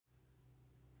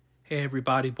Hey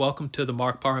everybody, welcome to the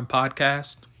Mark Parham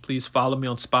Podcast. Please follow me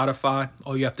on Spotify.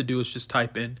 All you have to do is just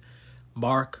type in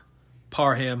Mark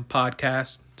Parham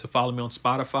Podcast to follow me on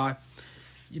Spotify.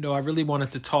 I really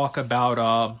wanted to talk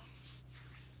about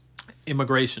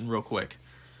immigration real quick.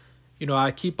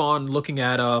 I keep on looking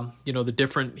at the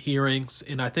different hearings,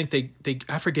 and I think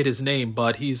I forget his name,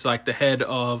 but he's like the head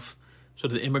of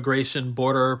sort of the Immigration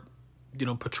Border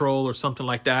Patrol or something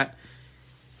like that.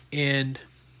 And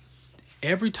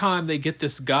every time they get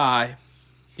this guy,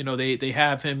 they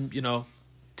have him,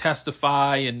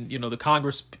 testify, and, the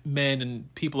congressmen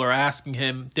and people are asking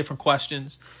him different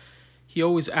questions. He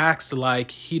always acts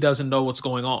like he doesn't know what's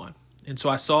going on. And so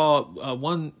I saw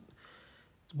one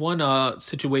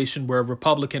situation where a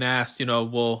Republican asked,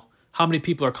 well, how many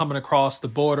people are coming across the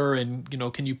border, and,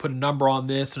 can you put a number on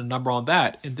this and a number on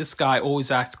that? And this guy always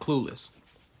acts clueless.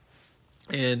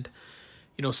 And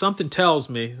something tells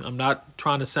me, I'm not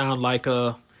trying to sound like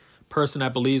a person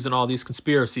that believes in all these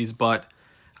conspiracies, but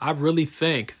I really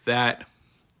think that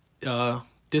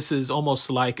this is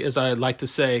almost like, as I like to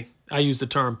say, I use the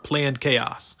term planned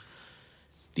chaos.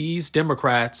 These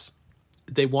Democrats,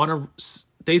 they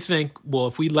think, well,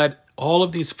 if we let all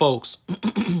of these folks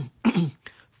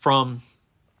from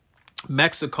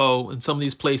Mexico and some of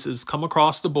these places come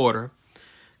across the border,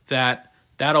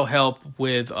 that'll help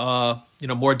with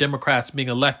more Democrats being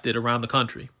elected around the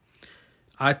country.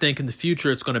 I think in the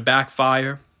future it's going to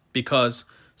backfire, because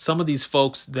some of these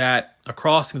folks that are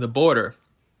crossing the border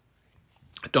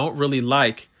don't really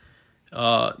like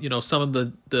some of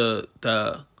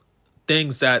the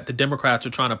things that the Democrats are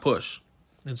trying to push.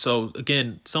 And so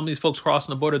again, some of these folks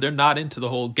crossing the border, they're not into the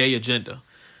whole gay agenda.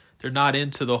 They're not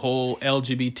into the whole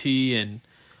LGBT and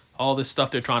all this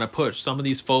stuff they're trying to push. Some of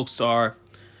these folks are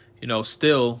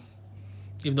still,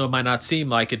 even though it might not seem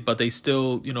like it, but they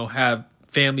still, have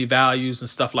family values and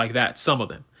stuff like that, some of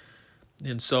them.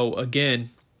 And so again,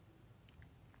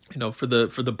 for the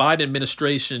Biden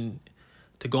administration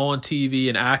to go on TV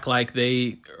and act like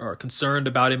they are concerned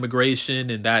about immigration,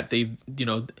 and that they,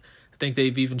 I think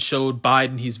they've even showed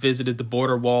Biden, he's visited the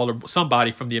border wall, or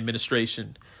somebody from the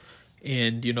administration,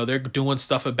 and, they're doing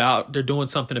something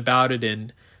about it,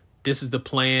 and this is the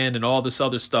plan and all this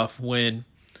other stuff, when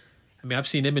I've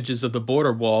seen images of the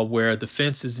border wall where the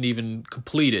fence isn't even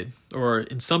completed, or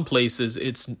in some places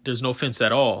there's no fence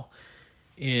at all.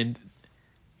 And,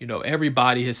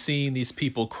 everybody has seen these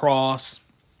people cross.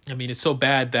 It's so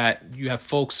bad that you have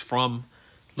folks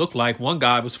looked like one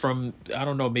guy was from, I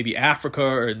don't know, maybe Africa,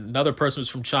 or another person was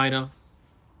from China,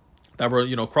 that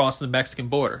were, crossing the Mexican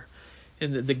border.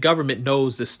 And the government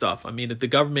knows this stuff. If the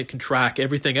government can track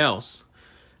everything else,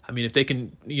 if they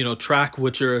can, track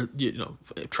what you're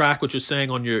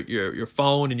saying on your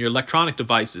phone and your electronic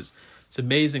devices, it's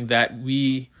amazing that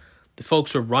the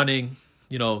folks who are running,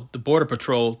 the Border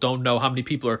Patrol, don't know how many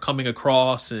people are coming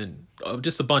across, and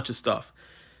just a bunch of stuff.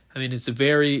 It's a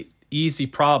very easy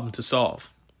problem to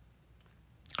solve.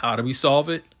 How do we solve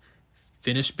it?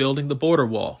 Finish building the border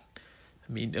wall.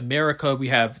 America, we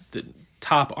have the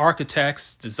top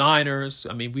architects, designers.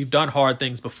 We've done hard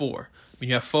things before.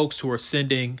 You have folks who are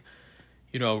sending,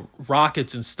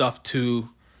 rockets and stuff to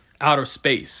outer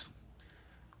space.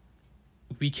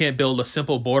 We can't build a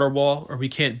simple border wall, or we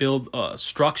can't build a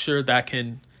structure that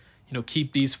can,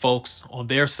 keep these folks on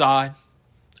their side.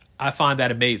 I find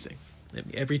that amazing.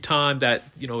 Every time that,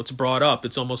 it's brought up,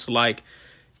 it's almost like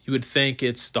you would think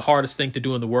it's the hardest thing to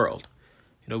do in the world.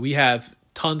 We have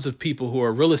tons of people who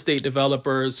are real estate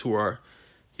developers, who are,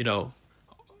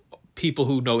 people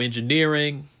who know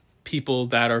engineering, people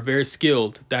that are very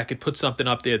skilled, that could put something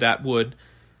up there that would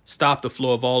stop the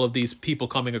flow of all of these people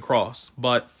coming across.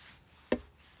 But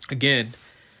again,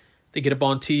 they get up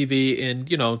on TV, and,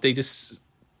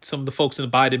 some of the folks in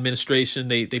the Biden administration,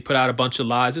 they put out a bunch of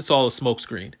lies. It's all a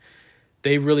smokescreen.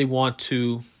 They really want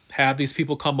to have these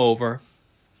people come over.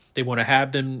 They want to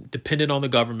have them dependent on the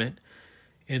government,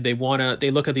 and they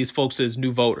look at these folks as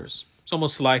new voters. It's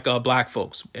almost like black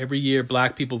folks. Every year,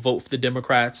 black people vote for the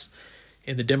Democrats,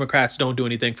 and the Democrats don't do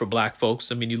anything for black folks.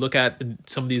 You look at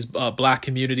some of these black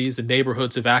communities, the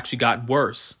neighborhoods have actually gotten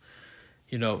worse,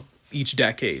 each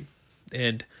decade.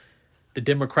 And the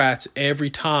Democrats,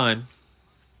 every time,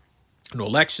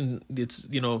 election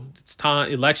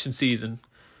season,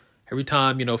 every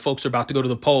time, folks are about to go to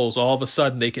the polls, all of a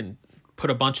sudden they can put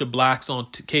a bunch of blacks on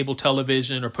cable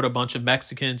television, or put a bunch of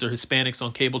Mexicans or Hispanics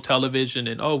on cable television,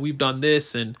 and, we've done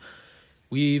this, and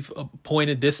we've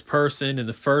appointed this person, and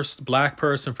the first black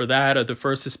person for that, or the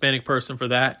first Hispanic person for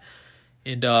that.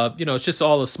 And, it's just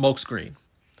all a smokescreen.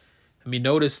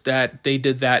 Notice that they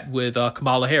did that with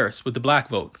Kamala Harris, with the black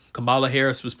vote. Kamala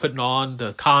Harris was putting on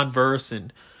the Converse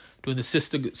and doing the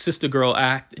Sister Girl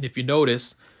Act. And if you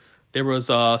notice, there was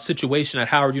a situation at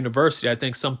Howard University. I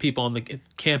think some people on the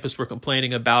campus were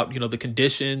complaining about, the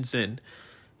conditions and,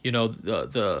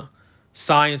 the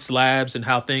science labs and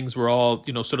how things were all,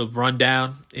 sort of run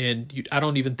down. And I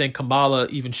don't even think Kamala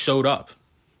even showed up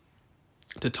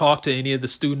to talk to any of the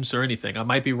students or anything. I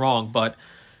might be wrong, but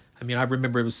I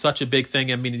remember it was such a big thing.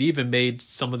 it even made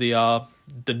some of the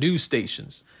news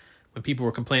stations when people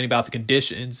were complaining about the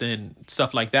conditions and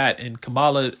stuff like that. And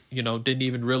Kamala, didn't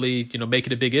even really, make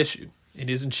it a big issue. And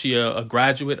isn't she a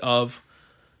graduate of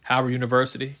Howard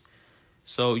University?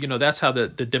 So, that's how the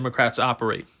Democrats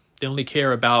operate. They only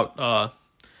care about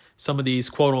some of these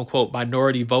quote unquote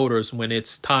minority voters when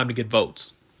it's time to get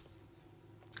votes.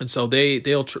 And so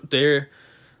when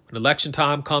election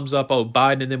time comes up,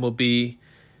 Biden and them will be,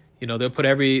 they'll put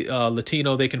every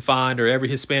Latino they can find or every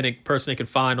Hispanic person they can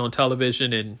find on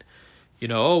television and,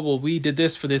 we did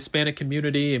this for the Hispanic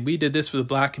community and we did this for the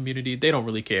black community. They don't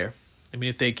really care.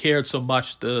 If they cared so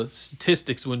much, the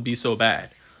statistics wouldn't be so bad.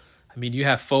 You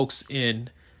have folks in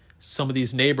some of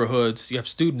these neighborhoods, you have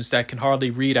students that can hardly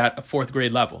read at a fourth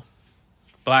grade level,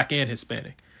 black and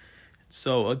Hispanic.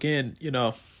 So again,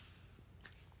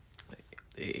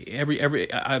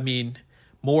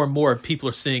 more and more people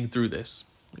are seeing through this.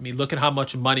 Look at how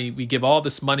much money we give, all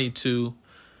this money to,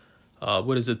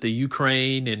 the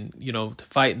Ukraine and, to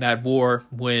fight in that war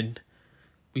when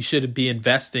we should be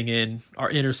investing in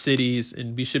our inner cities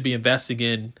and we should be investing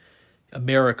in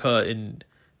America and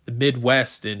the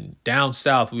Midwest and down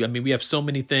south. We have so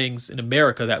many things in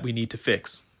America that we need to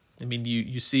fix.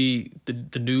 You see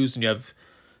the news and you have,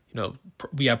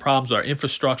 we have problems with our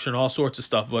infrastructure and all sorts of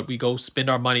stuff, but we go spend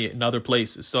our money in other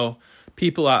places. So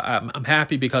people, I'm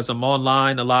happy because I'm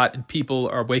online a lot and people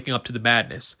are waking up to the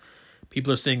madness.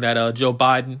 People are seeing that Joe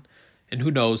Biden, and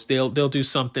who knows, they'll do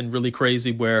something really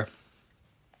crazy where,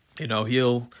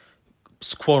 he'll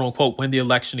quote unquote win the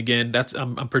election again.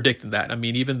 I'm predicting that.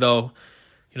 Even though,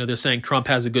 they're saying Trump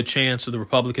has a good chance or the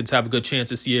Republicans have a good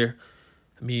chance this year.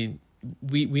 We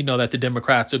know that the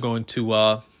Democrats are going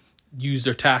to use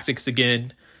their tactics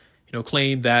again,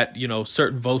 claim that,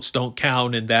 certain votes don't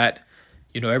count and that,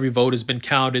 every vote has been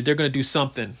counted. They're going to do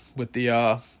something with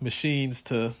the machines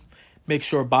to make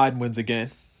sure Biden wins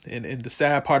again. And the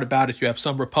sad part about it, you have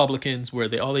some Republicans where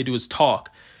all they do is talk.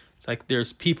 It's like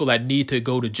there's people that need to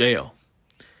go to jail.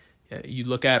 You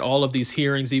look at all of these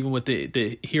hearings, even with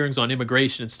the hearings on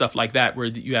immigration and stuff like that, where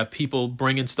you have people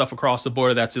bringing stuff across the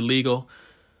border that's illegal,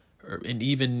 and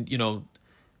even,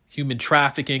 human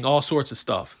trafficking, all sorts of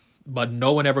stuff. But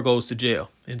no one ever goes to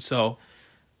jail. And so,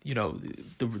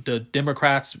 the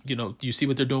Democrats, you see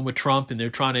what they're doing with Trump and they're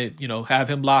trying to, have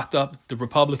him locked up. The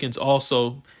Republicans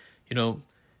also, an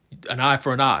eye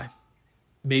for an eye.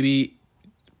 Maybe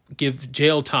give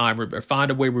jail time or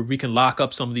find a way where we can lock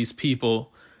up some of these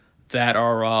people that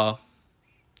are,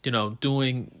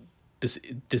 doing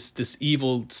this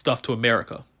evil stuff to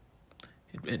America.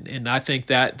 And I think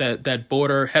that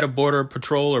head of border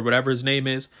patrol or whatever his name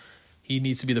is, he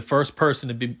needs to be the first person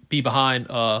to be behind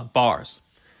bars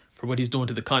for what he's doing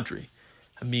to the country.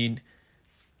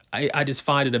 I just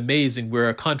find it amazing. We're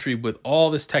a country with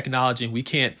all this technology and we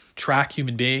can't track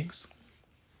human beings.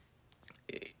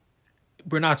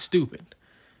 We're not stupid.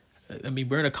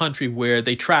 We're in a country where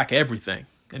they track everything.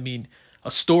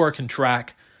 A store can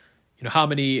track, how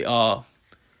many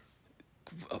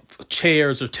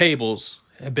chairs or tables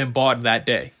have been bought in that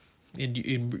day.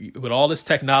 And with all this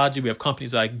technology, we have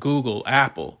companies like Google,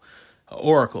 Apple,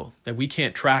 Oracle, that we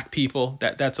can't track people.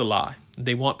 That's a lie.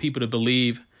 They want people to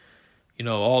believe,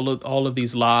 all of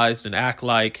these lies and act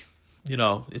like,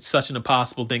 it's such an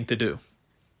impossible thing to do.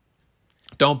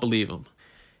 Don't believe them.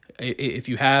 If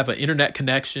you have an internet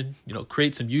connection,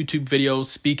 create some YouTube videos,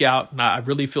 speak out. And I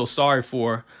really feel sorry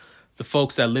for the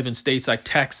folks that live in states like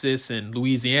Texas and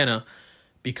Louisiana,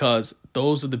 because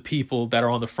those are the people that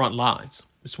are on the front lines.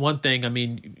 It's one thing.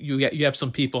 You have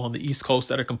some people on the East Coast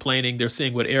that are complaining. They're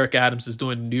seeing what Eric Adams is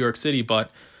doing in New York City, but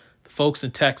the folks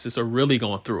in Texas are really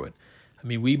going through it.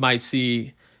 We might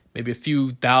see maybe a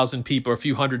few thousand people or a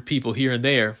few hundred people here and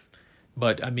there.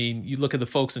 But, you look at the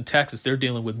folks in Texas, they're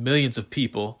dealing with millions of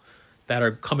people that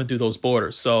are coming through those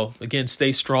borders. So, again,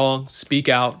 stay strong, speak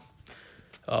out,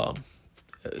 do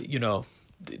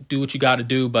what you got to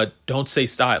do, but don't stay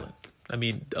silent.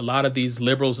 A lot of these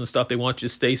liberals and stuff, they want you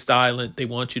to stay silent. They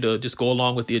want you to just go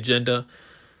along with the agenda.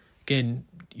 Again,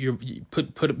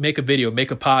 make a video,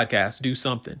 make a podcast, do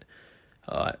something.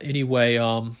 Anyway,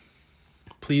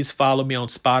 please follow me on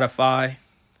Spotify.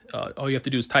 All you have to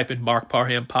do is type in Mark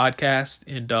Parham podcast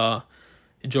and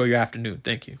enjoy your afternoon.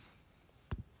 Thank you.